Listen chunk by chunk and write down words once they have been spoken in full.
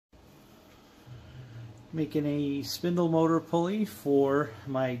Making a spindle motor pulley for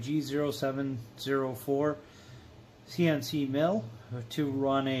my G0704 CNC mill to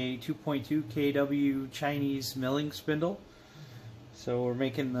run a 2.2 kW Chinese milling spindle. So we're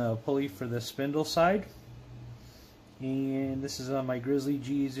making the pulley for the spindle side, and this is on my Grizzly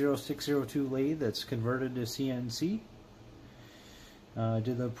G0602 lathe that's converted to CNC.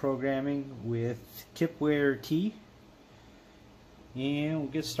 Did the programming with kipware T, and we'll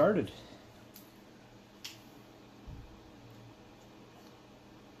get started.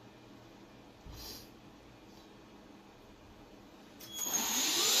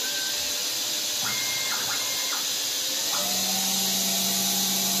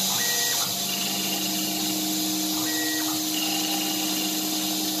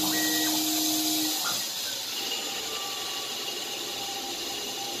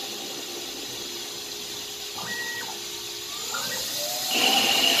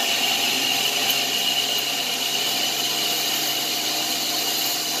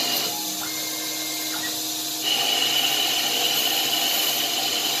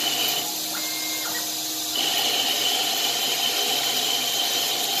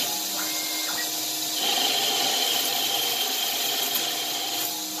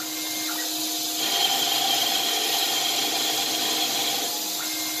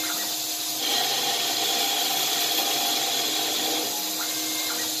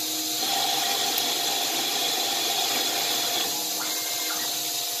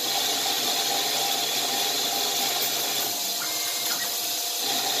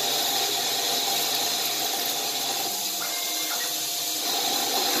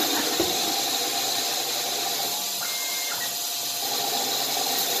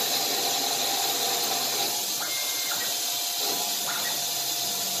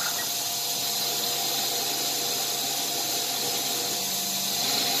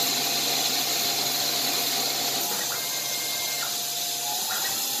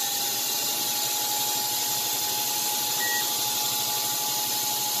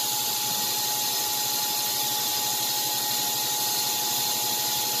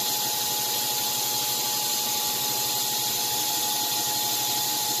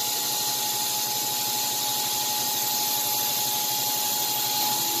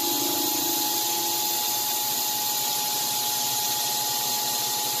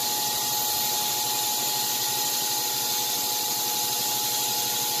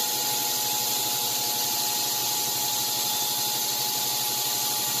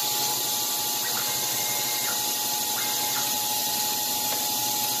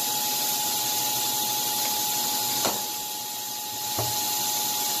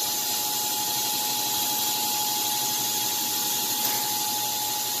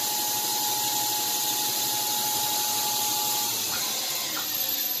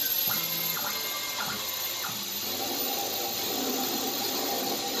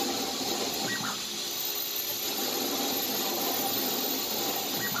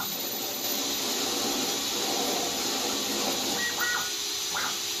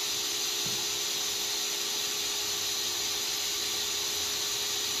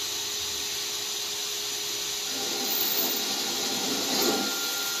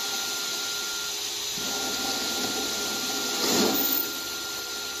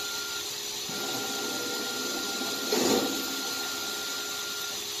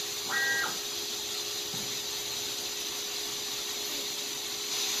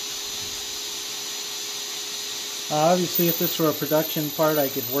 Obviously, if this were a production part, I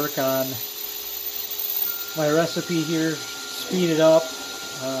could work on my recipe here, speed it up,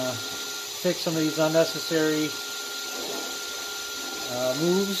 fix some of these unnecessary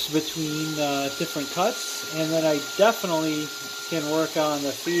moves between different cuts, and then I definitely can work on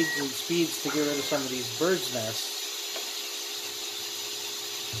the feeds and speeds to get rid of some of these bird's nests.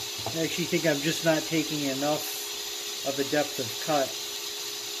 I actually think I'm just not taking enough of a depth of cut,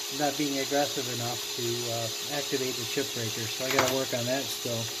 not being aggressive enough to activate the chip breaker, so I got to work on that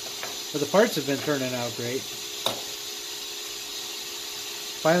still. But the parts have been turning out great.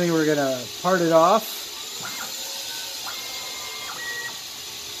 Finally, we're going to part it off.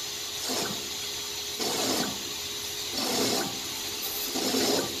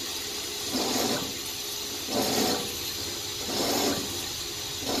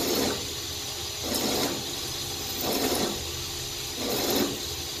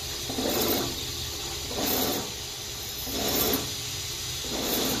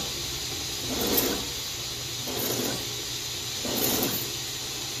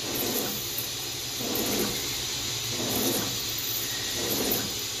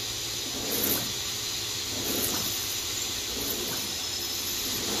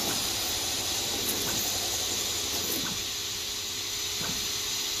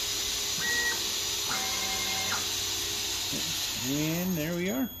 And there we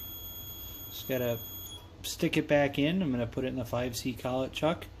are. Just gotta stick it back in. I'm gonna put it in the 5C collet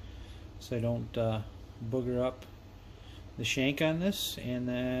chuck so I don't booger up the shank on this, and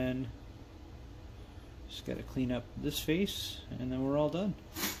then just gotta clean up this face, and then we're all done.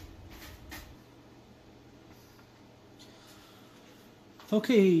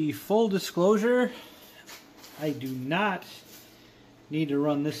 Okay, full disclosure, I do not need to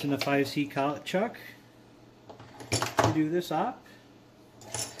run this in a 5C collet chuck to do this op,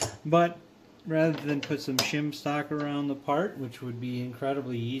 but rather than put some shim stock around the part, which would be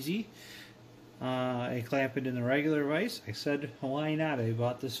incredibly easy, I clamp it in the regular vise. I said, why not? I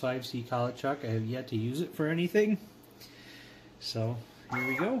bought this 5C collet chuck. I have yet to use it for anything. So, here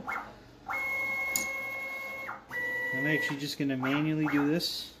we go. I'm actually just going to manually do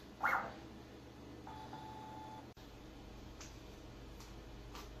this.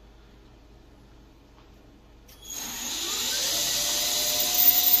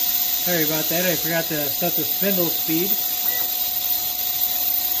 Sorry about that, I forgot to set the spindle speed.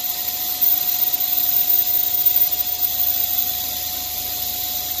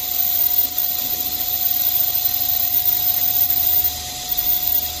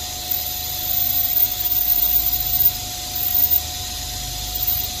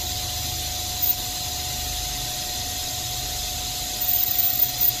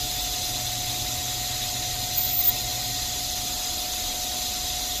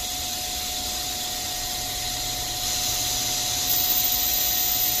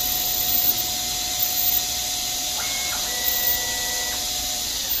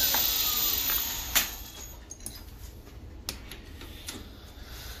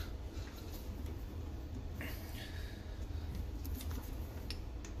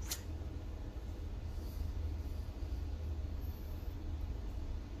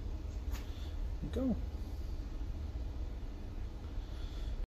 Go.